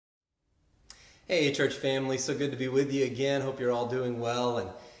Hey, church family, so good to be with you again. Hope you're all doing well and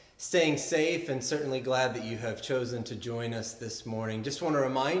staying safe, and certainly glad that you have chosen to join us this morning. Just want to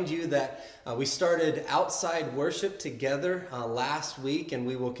remind you that we started outside worship together last week, and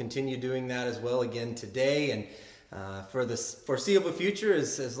we will continue doing that as well again today. And for the foreseeable future,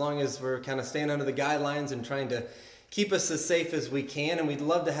 as long as we're kind of staying under the guidelines and trying to keep us as safe as we can, and we'd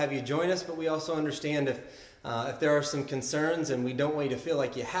love to have you join us, but we also understand if there are some concerns, and we don't want you to feel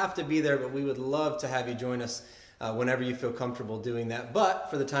like you have to be there, but we would love to have you join us whenever you feel comfortable doing that. But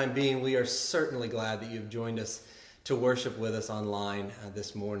for the time being, we are certainly glad that you've joined us to worship with us online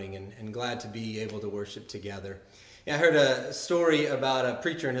this morning, and glad to be able to worship together. I heard a story about a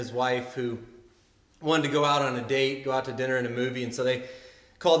preacher and his wife who wanted to go out on a date, go out to dinner and a movie, and so they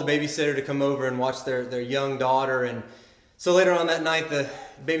called the babysitter to come over and watch their young daughter. And so later on that night, the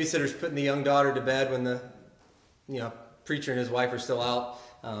babysitter's putting the young daughter to bed when the preacher and his wife are still out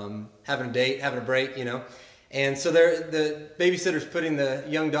having a date, having a break, And so the babysitter's putting the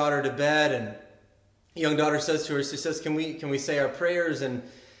young daughter to bed, and the young daughter says to her, she says, can we say our prayers? And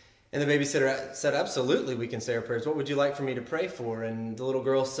the babysitter said, absolutely, we can say our prayers. What would you like for me to pray for? And the little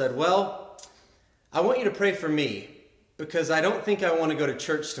girl said, well, I want you to pray for me, because I don't think I want to go to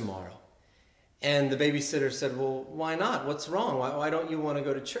church tomorrow. And the babysitter said, well, why not? What's wrong? Why don't you want to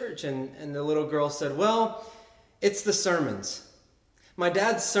go to church? And the little girl said, well, it's the sermons. My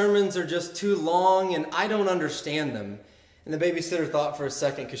dad's sermons are just too long, and I don't understand them. And the babysitter thought for a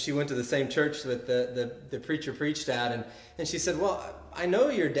second, because she went to the same church that the preacher preached at, and she said, well, I know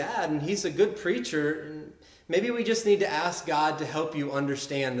your dad, and he's a good preacher, and maybe we just need to ask God to help you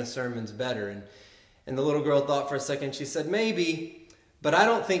understand the sermons better. And the little girl thought for a second. She said, maybe, but I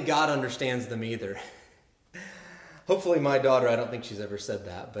don't think God understands them either. Hopefully my daughter, I don't think she's ever said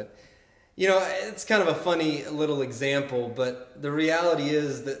that, but it's kind of a funny little example, but the reality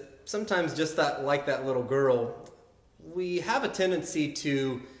is that sometimes just like that little girl, we have a tendency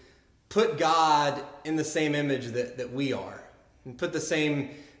to put God in the same image that we are, and put the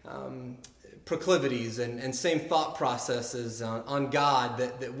same proclivities and same thought processes on God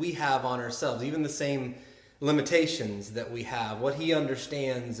that we have on ourselves, even the same limitations that we have, what he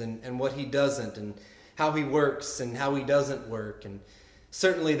understands and what he doesn't, and how he works and how he doesn't work. And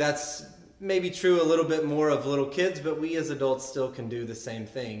certainly that's maybe true a little bit more of little kids, but we as adults still can do the same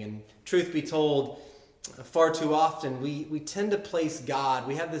thing. And truth be told, far too often we tend to place God,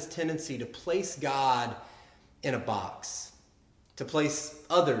 we have this tendency to place God in a box, to place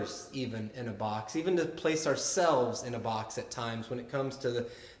others even in a box, even to place ourselves in a box at times when it comes to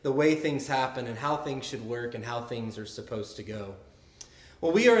the way things happen and how things should work and how things are supposed to go.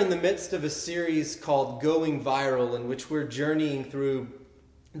 Well, we are in the midst of a series called Going Viral, in which we're journeying through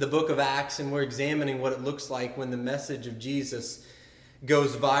the book of Acts, and we're examining what it looks like when the message of Jesus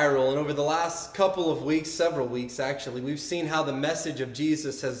goes viral. And over the last couple of weeks, several weeks actually, we've seen how the message of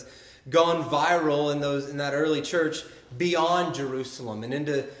Jesus has gone viral in that early church beyond Jerusalem and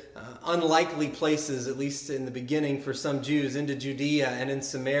into unlikely places, at least in the beginning for some Jews, into Judea and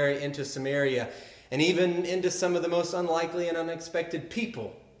into Samaria, and even into some of the most unlikely and unexpected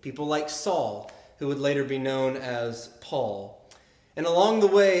people like Saul, who would later be known as Paul. And along the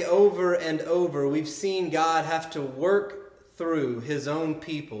way, over and over, we've seen God have to work through his own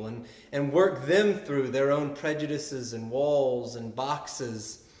people and work them through their own prejudices and walls and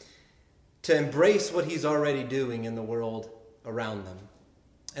boxes to embrace what he's already doing in the world around them.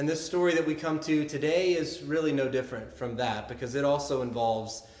 And this story that we come to today is really no different from that, because it also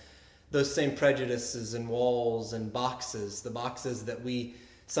involves those same prejudices and walls and boxes, the boxes that we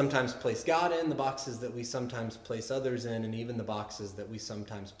sometimes place God in, the boxes that we sometimes place others in, and even the boxes that we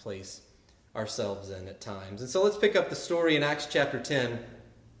sometimes place ourselves in at times. And so let's pick up the story in Acts chapter 10,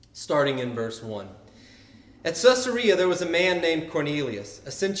 starting in verse 1. At Caesarea there was a man named Cornelius,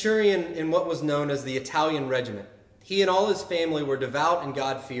 a centurion in what was known as the Italian regiment. He and all his family were devout and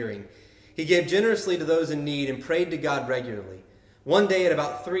God-fearing. He gave generously to those in need and prayed to God regularly. One day at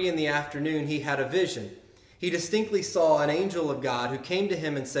about 3 p.m, he had a vision. He distinctly saw an angel of God who came to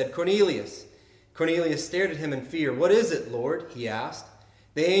him and said, Cornelius. Cornelius stared at him in fear. What is it, Lord? He asked.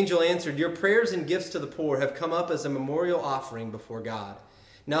 The angel answered, your prayers and gifts to the poor have come up as a memorial offering before God.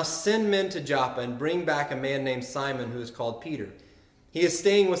 Now send men to Joppa and bring back a man named Simon who is called Peter. He is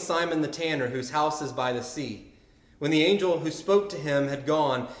staying with Simon the tanner, whose house is by the sea. When the angel who spoke to him had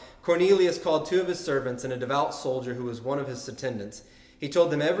gone, Cornelius called 2 of his servants and a devout soldier who was one of his attendants. He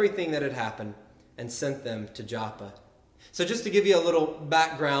told them everything that had happened and sent them to Joppa. So just to give you a little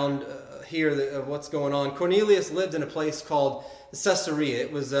background here of what's going on, Cornelius lived in a place called Caesarea.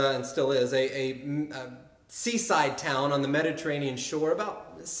 It was, and still is, a seaside town on the Mediterranean shore,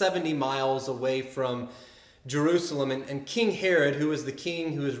 about 70 miles away from Jerusalem. And King Herod, who was the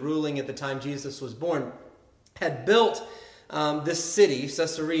king who was ruling at the time Jesus was born, had built this city,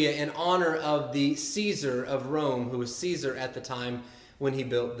 Caesarea, in honor of the Caesar of Rome, who was Caesar at the time when he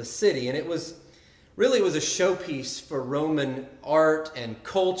built the city. And it was a showpiece for Roman art and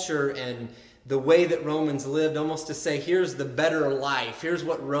culture and the way that Romans lived, almost to say, here's the better life, here's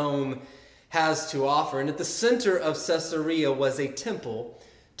what Rome has to offer. And at the center of Caesarea was a temple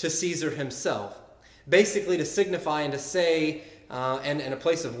to Caesar himself, basically to signify and to say, and a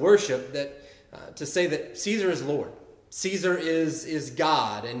place of worship, that to say that Caesar is Lord. Caesar is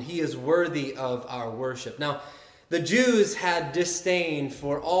God, and he is worthy of our worship. Now, the Jews had disdain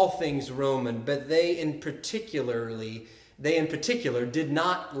for all things Roman, but they in particular did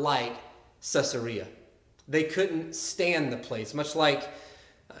not like Caesarea. They couldn't stand the place, much like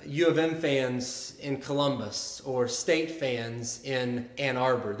U of M fans in Columbus or State fans in Ann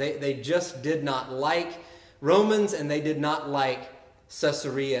Arbor. They just did not like Romans, and they did not like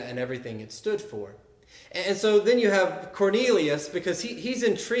Caesarea and everything it stood for. And so then you have Cornelius, because he's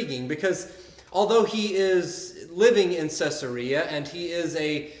intriguing, because although he is living in Caesarea and he is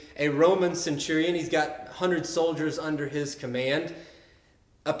a Roman centurion, he's got 100 soldiers under his command.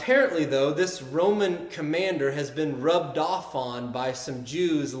 Apparently, though, this Roman commander has been rubbed off on by some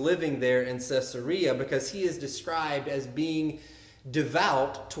Jews living there in Caesarea, because he is described as being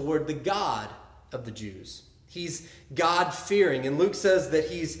devout toward the God of the Jews. He's God-fearing, and Luke says that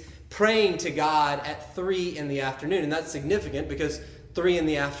he's praying to God at 3 in the afternoon, and that's significant because 3 in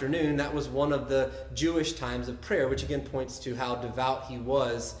the afternoon, that was one of the Jewish times of prayer, which again points to how devout he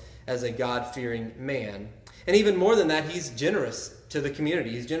was as a God-fearing man. And even more than that, he's generous to the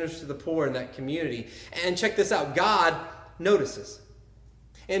community. He's generous to the poor in that community. And check this out, God notices.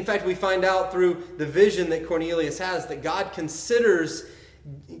 In fact, we find out through the vision that Cornelius has that God considers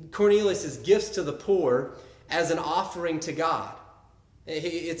Cornelius' gifts to the poor as an offering to God.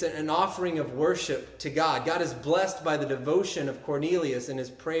 It's an offering of worship to God. God is blessed by the devotion of Cornelius in his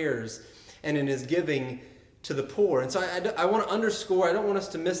prayers and in his giving to the poor. And so I want to underscore, I don't want us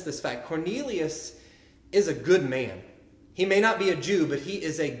to miss this fact. Cornelius is a good man. He may not be a Jew, but he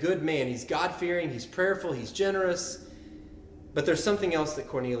is a good man. He's God-fearing, he's prayerful, he's generous. But there's something else that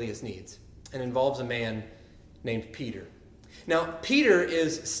Cornelius needs, and involves a man named Peter. Now, Peter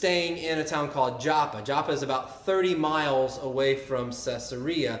is staying in a town called Joppa. Joppa is about 30 miles away from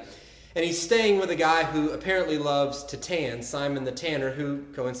Caesarea. And he's staying with a guy who apparently loves to tan, Simon the Tanner, who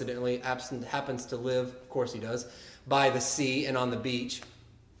coincidentally happens to live, of course he does, by the sea and on the beach.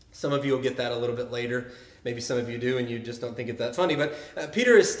 Some of you will get that a little bit later. Maybe some of you do and you just don't think it's that funny. But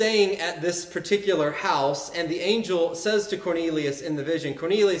Peter is staying at this particular house, and the angel says to Cornelius in the vision,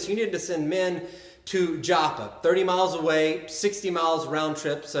 Cornelius, you need to send men to Joppa, 30 miles away, 60 miles round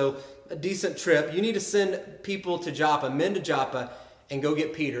trip, so a decent trip. You need to send people to Joppa, men to Joppa, and go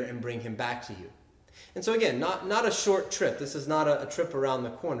get Peter and bring him back to you. And so again, not a short trip. This is not a trip around the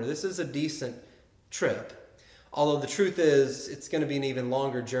corner. This is a decent trip. Although the truth is, it's going to be an even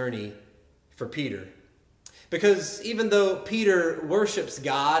longer journey for Peter. Because even though Peter worships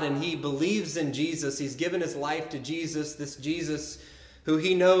God and he believes in Jesus, he's given his life to Jesus, this Jesus who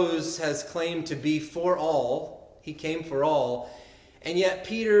he knows has claimed to be for all. He came for all. And yet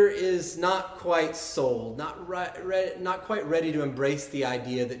Peter is not quite sold, not quite ready to embrace the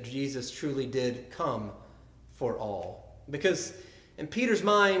idea that Jesus truly did come for all. Because in Peter's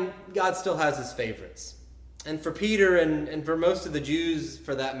mind, God still has his favorites. And for Peter and for most of the Jews,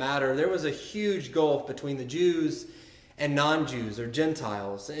 for that matter, there was a huge gulf between the Jews and non-Jews or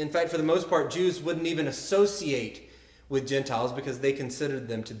Gentiles. In fact, for the most part, Jews wouldn't even associate with Gentiles because they considered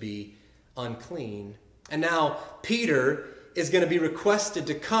them to be unclean. And now Peter is going to be requested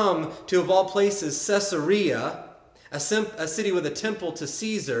to come to, of all places, Caesarea, a city with a temple to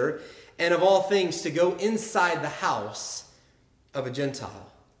Caesar, and of all things, to go inside the house of a Gentile.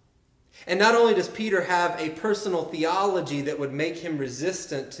 And not only does Peter have a personal theology that would make him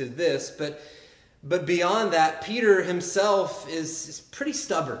resistant to this, but beyond that, Peter himself is pretty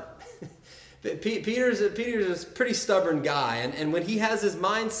stubborn. Peter's a pretty stubborn guy, and when he has his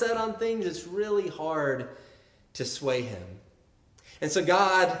mind set on things, it's really hard to sway him. And so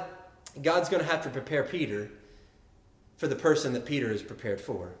God's going to have to prepare Peter for the person that Peter is prepared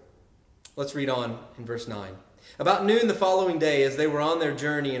for. Let's read on in verse 9. About noon the following day, as they were on their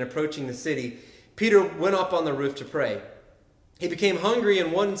journey and approaching the city, Peter went up on the roof to pray. He became hungry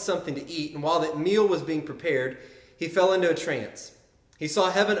and wanted something to eat, and while that meal was being prepared, he fell into a trance. He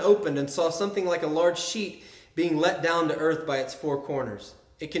saw heaven opened and saw something like a large sheet being let down to earth by its four corners.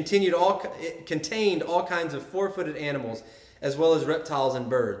 It contained all kinds of four-footed animals, as well as reptiles and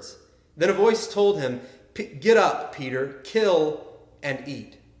birds. Then a voice told him, "Get up, Peter, kill and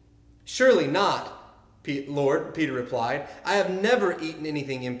eat." "Surely not, Lord," Peter replied. "I have never eaten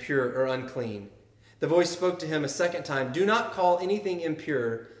anything impure or unclean." The voice spoke to him a second time, "Do not call anything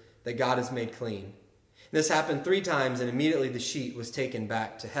impure that God has made clean." This happened 3 times, and immediately the sheet was taken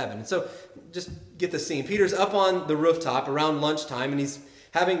back to heaven. And so, just get the scene. Peter's up on the rooftop around lunchtime, and he's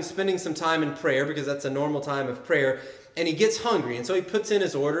spending some time in prayer, because that's a normal time of prayer, and he gets hungry. And so he puts in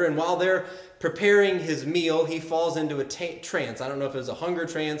his order, and while they're preparing his meal, he falls into a trance. I don't know if it was a hunger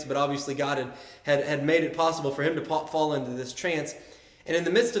trance, but obviously God had made it possible for him to fall into this trance. And in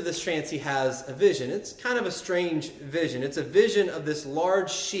the midst of this trance, he has a vision. It's kind of a strange vision. It's a vision of this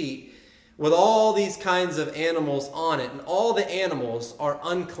large sheet with all these kinds of animals on it, and all the animals are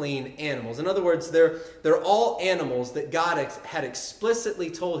unclean animals. In other words, they're all animals that God had explicitly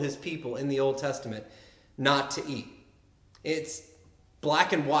told his people in the Old Testament not to eat. It's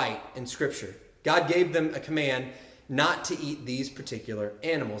black and white in Scripture. God gave them a command not to eat these particular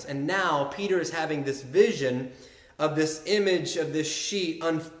animals. And now Peter is having this vision of this image of this sheet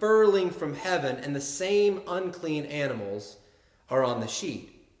unfurling from heaven, and the same unclean animals are on the sheet.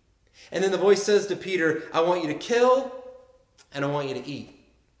 And then the voice says to Peter, "I want you to kill and I want you to eat."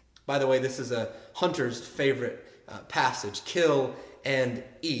 By the way, this is a hunter's favorite passage, kill and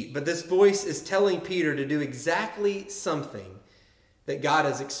eat. But this voice is telling Peter to do exactly something that God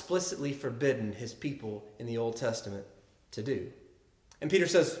has explicitly forbidden his people in the Old Testament to do. And Peter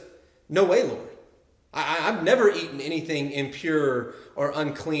says, "No way, Lord. I've never eaten anything impure or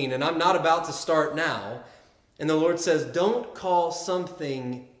unclean, and I'm not about to start now." And the Lord says, "Don't call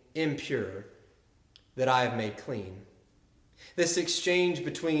something impure that I have made clean." This exchange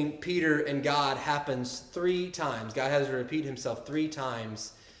between Peter and God happens 3 times. God has to repeat himself 3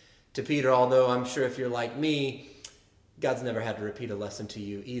 times to Peter, although I'm sure if you're like me, God's never had to repeat a lesson to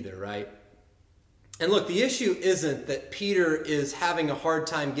you either, right? And look, the issue isn't that Peter is having a hard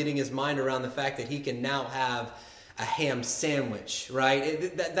time getting his mind around the fact that he can now have a ham sandwich,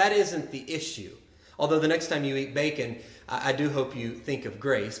 right? That isn't the issue. Although the next time you eat bacon, I do hope you think of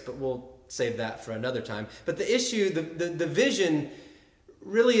grace, but we'll save that for another time. But the issue, the vision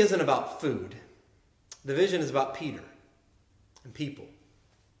really isn't about food. The vision is about Peter and people,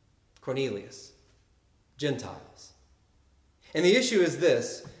 Cornelius, Gentiles. And the issue is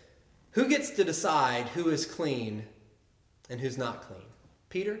this: who gets to decide who is clean and who's not clean?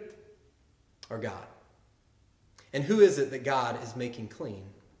 Peter or God? And who is it that God is making clean?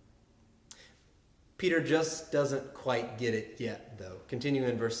 Peter just doesn't quite get it yet, though. Continuing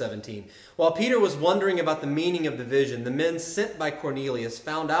in verse 17. While Peter was wondering about the meaning of the vision, the men sent by Cornelius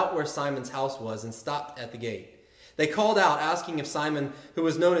found out where Simon's house was and stopped at the gate. They called out, asking if Simon, who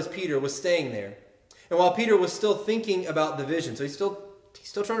was known as Peter, was staying there. And while Peter was still thinking about the vision, so he's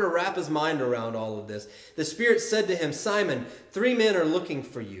still trying to wrap his mind around all of this, the Spirit said to him, "Simon, 3 men are looking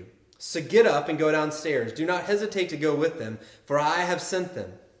for you. So get up and go downstairs. Do not hesitate to go with them, for I have sent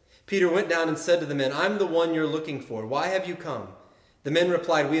them." Peter went down and said to the men, "I'm the one you're looking for. Why have you come?" The men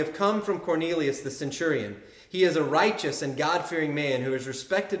replied, "We have come from Cornelius the centurion. He is a righteous and God-fearing man who is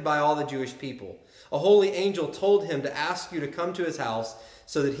respected by all the Jewish people. A holy angel told him to ask you to come to his house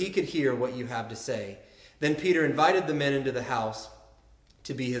so that he could hear what you have to say." Then Peter invited the men into the house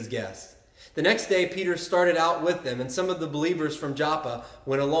to be his guests. The next day, Peter started out with them, and some of the believers from Joppa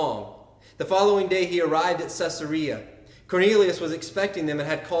went along. The following day, he arrived at Caesarea. Cornelius was expecting them and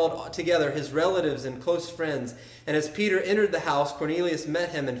had called together his relatives and close friends. And as Peter entered the house, Cornelius met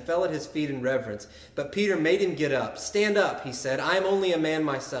him and fell at his feet in reverence. But Peter made him get up. "Stand up," he said. "I am only a man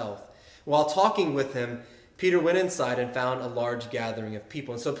myself." While talking with him, Peter went inside and found a large gathering of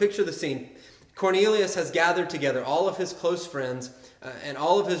people. And so picture the scene. Cornelius has gathered together all of his close friends and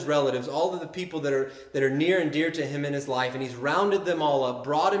all of his relatives, all of the people that are near and dear to him in his life. And he's rounded them all up,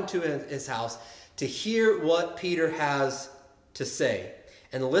 brought him to his house to hear what Peter has to say.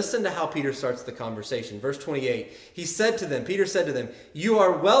 And listen to how Peter starts the conversation. Verse 28, Peter said to them, "You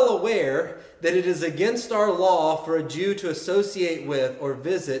are well aware that it is against our law for a Jew to associate with or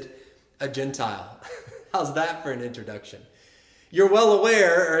visit a Gentile." How's that for an introduction? You're well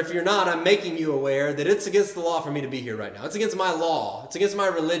aware, or if you're not, I'm making you aware that it's against the law for me to be here right now. It's against my law. It's against my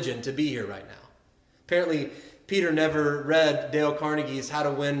religion to be here right now. Apparently, Peter never read Dale Carnegie's How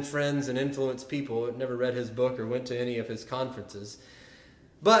to Win Friends and Influence People. Never read his book or went to any of his conferences.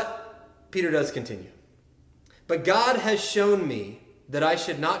 But Peter does continue. "But God has shown me that I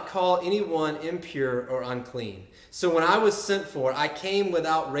should not call anyone impure or unclean. So when I was sent for, I came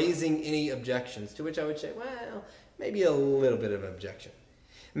without raising any objections." To which I would say, well, maybe a little bit of objection.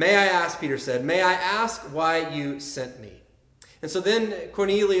 "May I ask," Peter said, "may I ask why you sent me?" And so then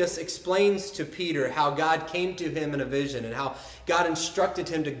Cornelius explains to Peter how God came to him in a vision and how God instructed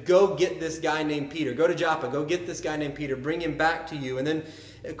him to go get this guy named Peter. Go to Joppa, go get this guy named Peter, bring him back to you. And then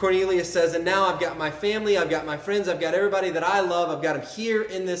Cornelius says, "And now I've got my family, I've got my friends, I've got everybody that I love, I've got them here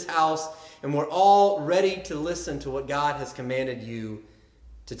in this house, and we're all ready to listen to what God has commanded you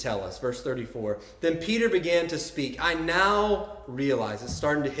to tell us." Verse 34, "Then Peter began to speak. I now realize," it's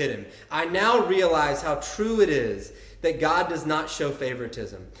starting to hit him, "I now realize how true it is that God does not show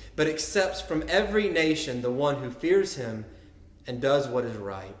favoritism, but accepts from every nation the one who fears him and does what is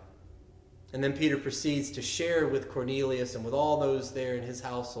right." And then Peter proceeds to share with Cornelius and with all those there in his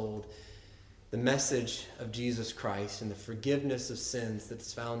household the message of Jesus Christ and the forgiveness of sins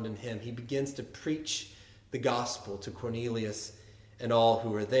that's found in him. He begins to preach the gospel to Cornelius and all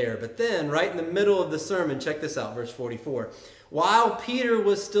who are there. But then, right in the middle of the sermon, check this out, verse 44. "While Peter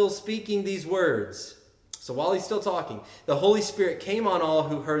was still speaking these words," so while he's still talking, "the Holy Spirit came on all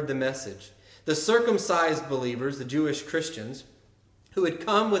who heard the message. The circumcised believers," the Jewish Christians, "who had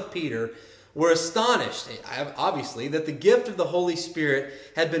come with Peter were astonished," obviously, "that the gift of the Holy Spirit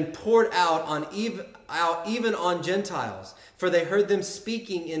had been poured out even on Gentiles, for they heard them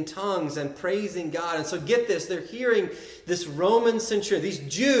speaking in tongues and praising God." And so get this, they're hearing this Roman centurion. These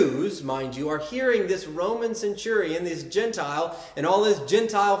Jews, mind you, are hearing this Roman centurion, this Gentile, and all his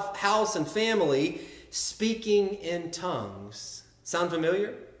Gentile house and family speaking in tongues. Sound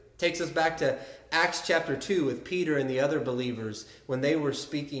familiar? Takes us back to Acts chapter 2 with Peter and the other believers when they were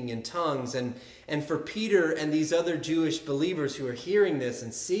speaking in tongues. And for Peter and these other Jewish believers who are hearing this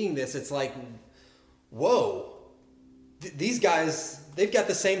and seeing this, it's like, whoa, these guys, they've got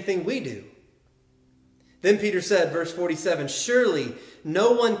the same thing we do. Then Peter said, verse 47, "Surely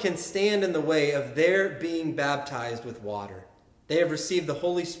no one can stand in the way of their being baptized with water. They have received the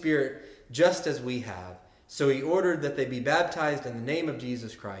Holy Spirit just as we have." So he ordered that they be baptized in the name of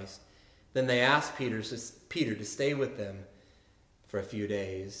Jesus Christ. Then they asked Peter to stay with them for a few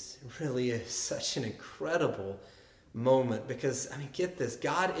days. It really is such an incredible moment because, I mean, get this.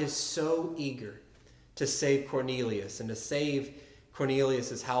 God is so eager to save Cornelius and to save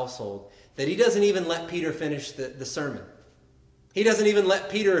Cornelius' household that he doesn't even let Peter finish the sermon. He doesn't even let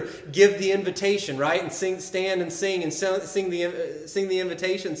Peter give the invitation, right? And stand and sing the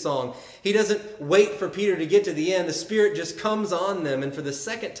invitation song. He doesn't wait for Peter to get to the end. The Spirit just comes on them. And for the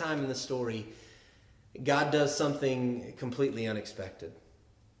second time in the story, God does something completely unexpected.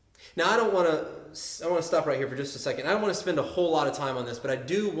 Now, I want to stop right here for just a second. I don't want to spend a whole lot of time on this, but I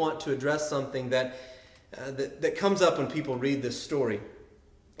do want to address something that comes up when people read this story.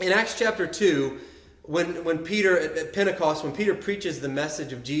 In Acts chapter 2, when Peter, at Pentecost, when Peter preaches the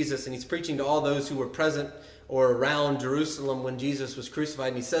message of Jesus, and he's preaching to all those who were present or around Jerusalem when Jesus was crucified,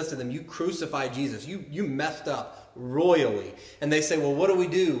 and he says to them, "You crucified Jesus. You messed up royally." And they say, "Well, what do we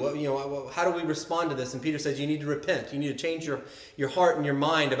do? How do we respond to this?" And Peter says, "You need to repent. You need to change your heart and your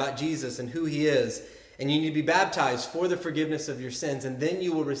mind about Jesus and who he is. And you need to be baptized for the forgiveness of your sins, and then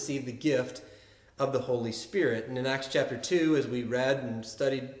you will receive the gift of the Holy Spirit." And in Acts chapter 2, as we read and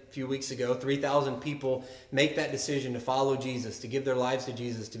studied a few weeks ago, 3,000 people make that decision to follow Jesus, to give their lives to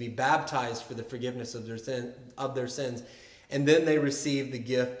Jesus, to be baptized for the forgiveness of their sins, and then they receive the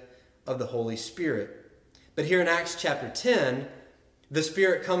gift of the Holy Spirit. But here in Acts chapter 10, the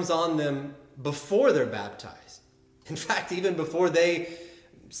Spirit comes on them before they're baptized. In fact, even before they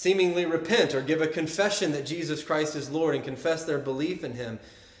seemingly repent or give a confession that Jesus Christ is Lord and confess their belief in him.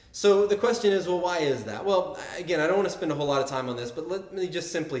 So the question is, well, why is that? Well, again, I don't want to spend a whole lot of time on this, but let me just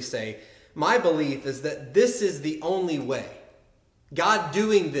simply say, my belief is that this is the only way. God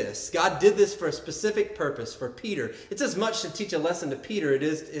doing this, God did this for a specific purpose for Peter. It's as much to teach a lesson to Peter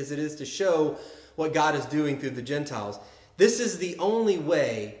as it is to show what God is doing through the Gentiles. This is the only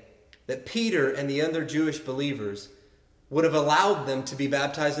way that Peter and the other Jewish believers would have allowed them to be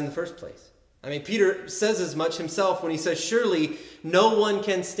baptized in the first place. I mean, Peter says as much himself when he says, "Surely no one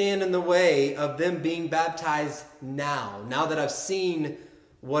can stand in the way of them being baptized now that I've seen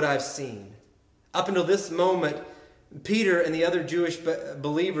what I've seen." Up until this moment, Peter and the other Jewish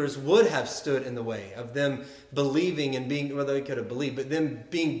believers would have stood in the way of them believing and being, well, they could have believed, but them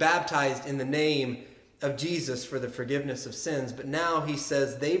being baptized in the name of Jesus for the forgiveness of sins. But now he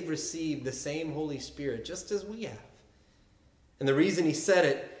says they've received the same Holy Spirit just as we have. And the reason he said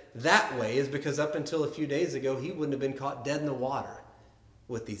it that way is because up until a few days ago, he wouldn't have been caught dead in the water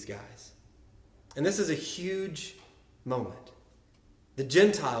with these guys. And this is a huge moment. The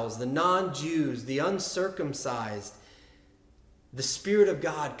Gentiles, the non-Jews, the uncircumcised, the Spirit of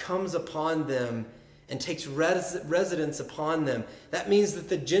God comes upon them and takes residence upon them. That means that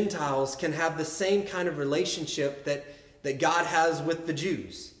the Gentiles can have the same kind of relationship that God has with the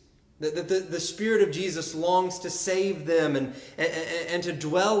Jews. That the Spirit of Jesus longs to save them and to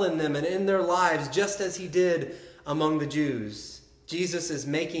dwell in them and in their lives just as he did among the Jews. Jesus is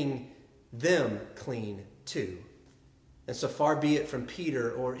making them clean too. And so far be it from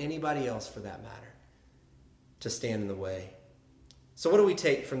Peter or anybody else for that matter to stand in the way. So what do we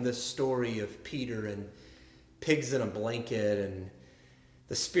take from this story of Peter and pigs in a blanket and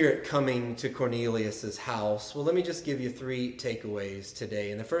the Spirit coming to Cornelius' house? Well, let me just give you 3 takeaways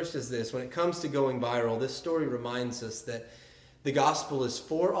today. And the first is this: when it comes to going viral, this story reminds us that the gospel is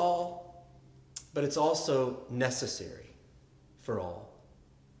for all, but it's also necessary for all.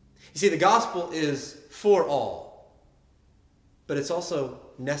 You see, the gospel is for all, but it's also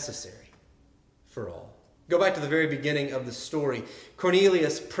necessary for all. Go back to the very beginning of the story.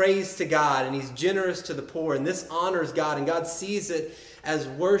 Cornelius prays to God and he's generous to the poor, and this honors God, and God sees it as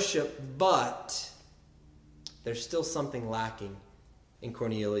worship, but there's still something lacking in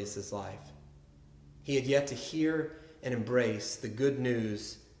Cornelius' life. He had yet to hear and embrace the good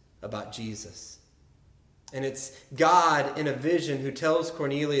news about Jesus. And it's God in a vision who tells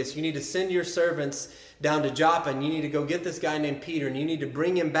Cornelius, you need to send your servants down to Joppa, and you need to go get this guy named Peter, and you need to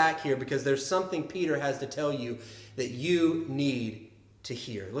bring him back here because there's something Peter has to tell you that you need to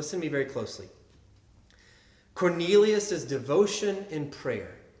hear. Listen to me very closely. Cornelius' devotion in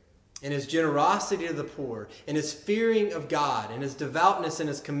prayer and his generosity to the poor and his fearing of God and his devoutness and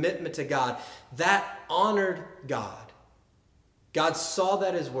his commitment to God, that honored God. God saw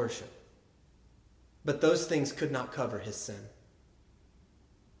that as worship. But those things could not cover his sin.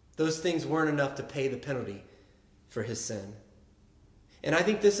 Those things weren't enough to pay the penalty for his sin. And I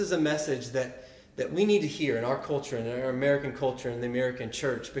think this is a message that we need to hear in our culture, in our American culture, in the American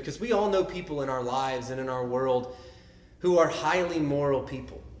church, because we all know people in our lives and in our world who are highly moral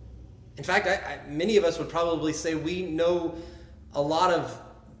people. In fact, many of us would probably say we know a lot of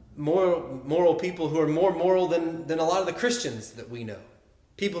moral people who are more moral than a lot of the Christians that we know.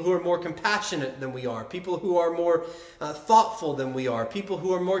 People who are more compassionate than we are. People who are more thoughtful than we are. People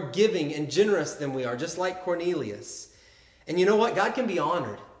who are more giving and generous than we are, just like Cornelius. And you know what? God can be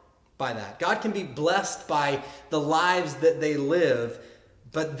honored by that. God can be blessed by the lives that they live,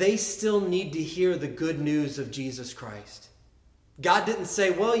 but they still need to hear the good news of Jesus Christ. God didn't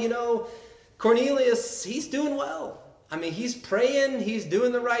say, well, you know, Cornelius, he's doing well. I mean, he's praying, he's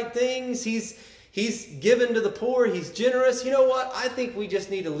doing the right things, he's given to the poor, he's generous. You know what? I think we just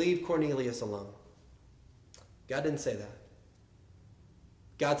need to leave Cornelius alone. God didn't say that.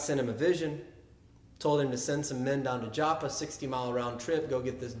 God sent him a vision, told him to send some men down to Joppa, 60-mile round trip, go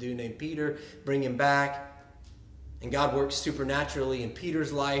get this dude named Peter, bring him back. And God worked supernaturally in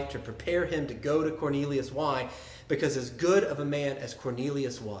Peter's life to prepare him to go to Cornelius. Why? Because as good of a man as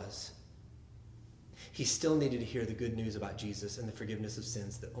Cornelius was, he still needed to hear the good news about Jesus and the forgiveness of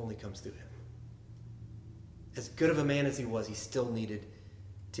sins that only comes through him. As good of a man as he was, he still needed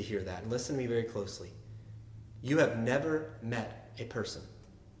to hear that. And listen to me very closely. You have never met a person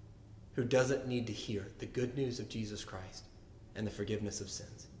who doesn't need to hear the good news of Jesus Christ and the forgiveness of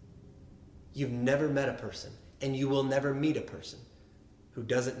sins. You've never met a person, and you will never meet a person who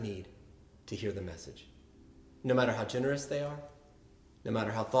doesn't need to hear the message. No matter how generous they are, no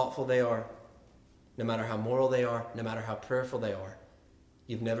matter how thoughtful they are, no matter how moral they are, no matter how prayerful they are,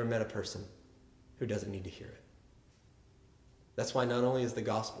 you've never met a person who doesn't need to hear it. That's why not only is the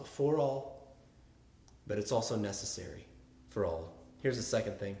gospel for all, but it's also necessary for all. Here's the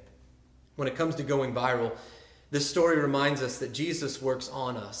second thing. When it comes to going viral, this story reminds us that Jesus works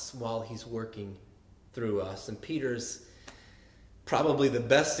on us while he's working through us. And Peter's probably the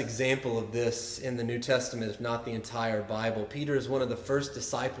best example of this in the New Testament, if not the entire Bible. Peter is one of the first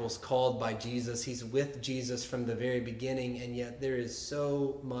disciples called by Jesus. He's with Jesus from the very beginning, and yet there is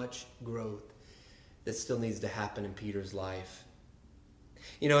so much growth that still needs to happen in Peter's life.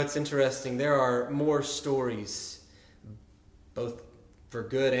 You know, it's interesting. There are more stories, both for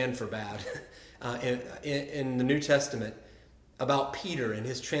good and for bad, in the New Testament about Peter and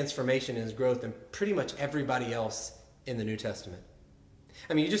his transformation and his growth than pretty much everybody else in the New Testament.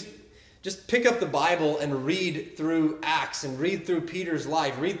 I mean, you just pick up the Bible and read through Acts and read through Peter's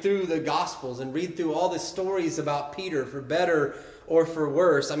life, read through the Gospels and read through all the stories about Peter, for better or for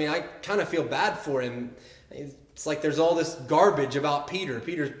worse. I mean, I kind of feel bad for him. It's like there's all this garbage about Peter.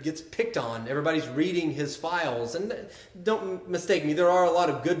 Peter gets picked on. Everybody's reading his files. And don't mistake me, there are a lot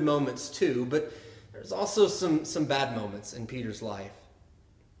of good moments too, but there's also some bad moments in Peter's life.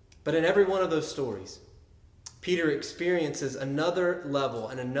 But in every one of those stories, Peter experiences another level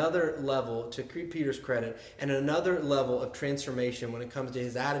and another level, to Peter's credit, and another level of transformation when it comes to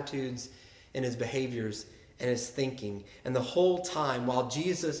his attitudes and his behaviors and his thinking. And the whole time, while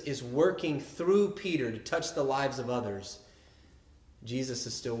Jesus is working through Peter to touch the lives of others, Jesus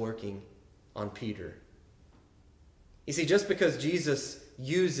is still working on Peter. You see, just because Jesus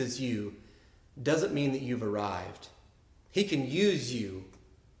uses you doesn't mean that you've arrived. He can use you,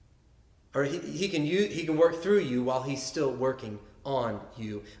 or he can work through you while he's still working on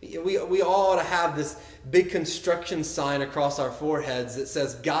you. We all ought to have this big construction sign across our foreheads that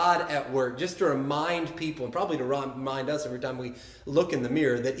says God at work, just to remind people, and probably to remind us every time we look in the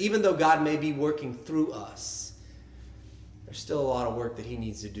mirror, that even though God may be working through us, there's still a lot of work that he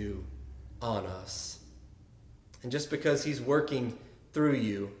needs to do on us. And just because he's working through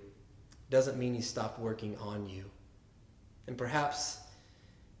you doesn't mean he stopped working on you. And perhaps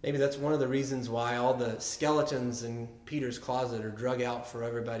maybe that's one of the reasons why all the skeletons in Peter's closet are drug out for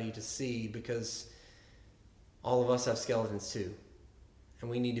everybody to see, because all of us have skeletons too. And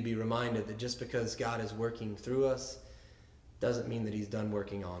we need to be reminded that just because God is working through us doesn't mean that he's done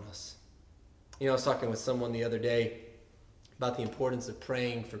working on us. You know, I was talking with someone the other day about the importance of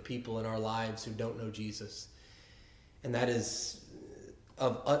praying for people in our lives who don't know Jesus. And that is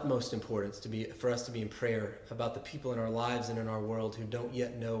of utmost importance for us to be in prayer about the people in our lives and in our world who don't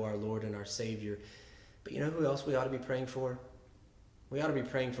yet know our Lord and our Savior. But you know who else we ought to be praying for? We ought to be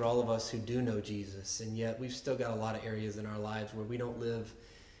praying for all of us who do know Jesus, and yet we've still got a lot of areas in our lives where we don't live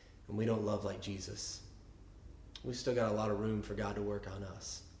and we don't love like Jesus. We've still got a lot of room for God to work on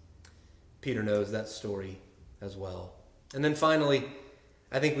us. Peter knows that story as well. And then finally,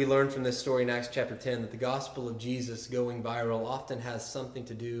 I think we learn from this story in Acts chapter 10 that the gospel of Jesus going viral often has something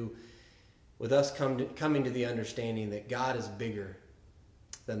to do with us coming to the understanding that God is bigger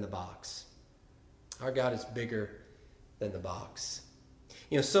than the box. Our God is bigger than the box.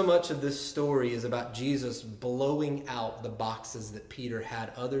 You know, so much of this story is about Jesus blowing out the boxes that Peter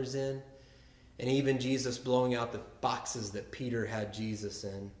had others in, and even Jesus blowing out the boxes that Peter had Jesus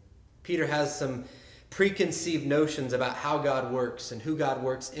in. Peter has some preconceived notions about how God works and who God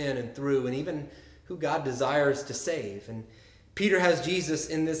works in and through, and even who God desires to save. And Peter has Jesus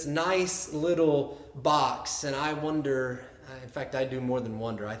in this nice little box, and I wonder, in fact, I do more than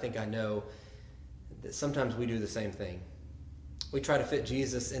wonder, I think I know that sometimes we do the same thing. We try to fit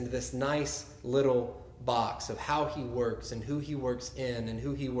Jesus into this nice little box of how he works and who he works in and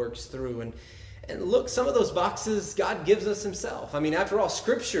who he works through. And look, some of those boxes God gives us himself. I mean, after all,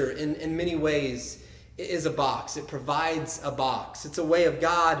 Scripture in many ways is a box. It provides a box. It's a way of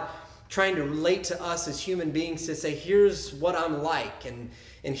God trying to relate to us as human beings to say, here's what I'm like, and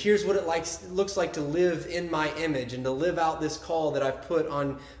here's what it looks like to live in my image and to live out this call that I've put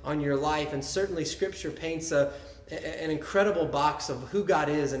on your life. And certainly Scripture paints an incredible box of who God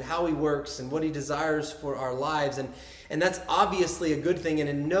is and how he works and what he desires for our lives. And that's obviously a good thing, and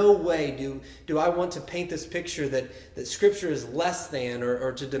in no way do I want to paint this picture that Scripture is less than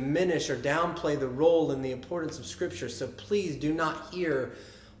or to diminish or downplay the role and the importance of Scripture. So please do not hear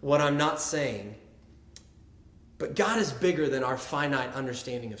what I'm not saying. But God is bigger than our finite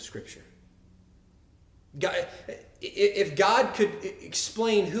understanding of Scripture. God, if God could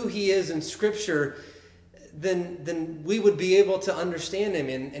explain who he is in Scripture, then we would be able to understand him.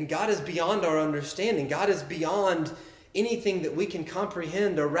 And God is beyond our understanding. God is beyond anything that we can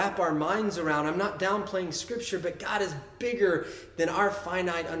comprehend or wrap our minds around. I'm not downplaying Scripture, but God is bigger than our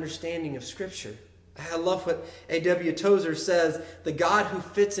finite understanding of Scripture. I love what A.W. Tozer says, the God who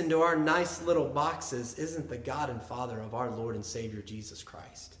fits into our nice little boxes isn't the God and Father of our Lord and Savior Jesus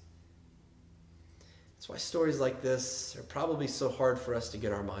Christ. That's why stories like this are probably so hard for us to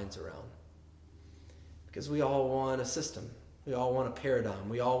get our minds around. Because we all want a system. We all want a paradigm.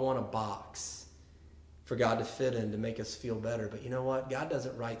 We all want a box for God to fit in to make us feel better. But you know what? God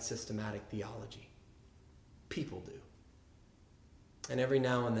doesn't write systematic theology. People do. And every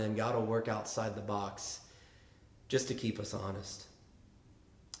now and then, God will work outside the box just to keep us honest.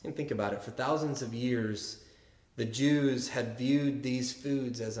 And think about it. For thousands of years, the Jews had viewed these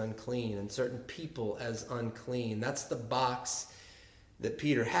foods as unclean and certain people as unclean. That's the box that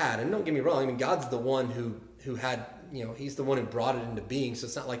Peter had. And don't get me wrong, I mean, God's the one who had, he's the one who brought it into being. So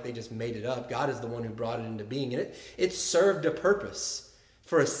it's not like they just made it up. God is the one who brought it into being. And it served a purpose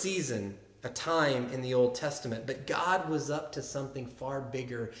for a season, a time in the Old Testament. But God was up to something far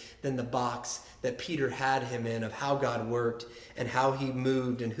bigger than the box that Peter had him in of how God worked and how he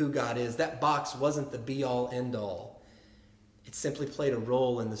moved and who God is. That box wasn't the be-all, end-all. It simply played a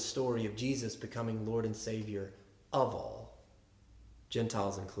role in the story of Jesus becoming Lord and Savior of all,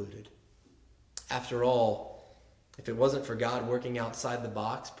 Gentiles included. After all, If it wasn't for God working outside the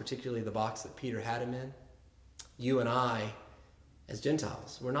box, particularly the box that Peter had him in, you and I, as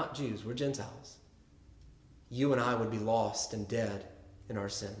Gentiles, we're not Jews, we're Gentiles. You and I would be lost and dead in our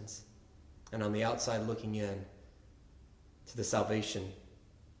sins, and on the outside looking in to the salvation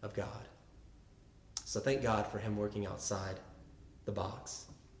of God. So thank God for him working outside the box.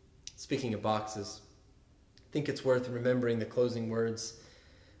 Speaking of boxes, I think it's worth remembering the closing words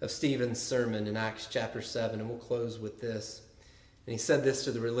of Stephen's sermon in Acts chapter 7, and we'll close with this. And he said this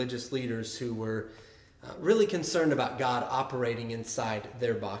to the religious leaders who were really concerned about God operating inside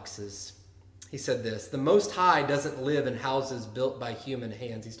their boxes. He said this: "The Most High doesn't live in houses built by human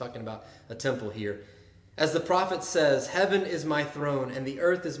hands." He's talking about a temple here. "As the prophet says, 'Heaven is my throne and the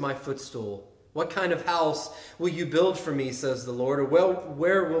earth is my footstool.' What kind of house will you build for me, says the Lord, or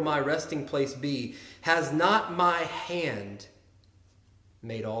where will my resting place be? Has not my hand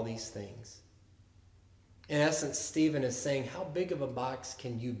made all these things?" In essence, Stephen is saying, how big of a box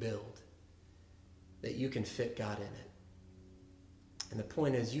can you build that you can fit God in it? And the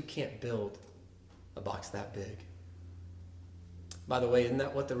point is, you can't build a box that big. By the way, isn't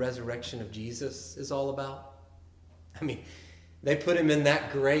that what the resurrection of Jesus is all about? I mean, they put him in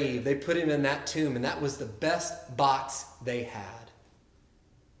that grave, they put him in that tomb, and that was the best box they had.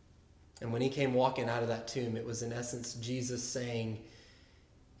 And when he came walking out of that tomb, it was in essence Jesus saying,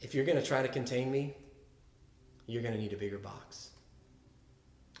 if you're going to try to contain me, you're going to need a bigger box.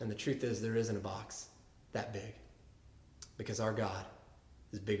 And the truth is, there isn't a box that big, because our God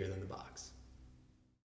is bigger than the box.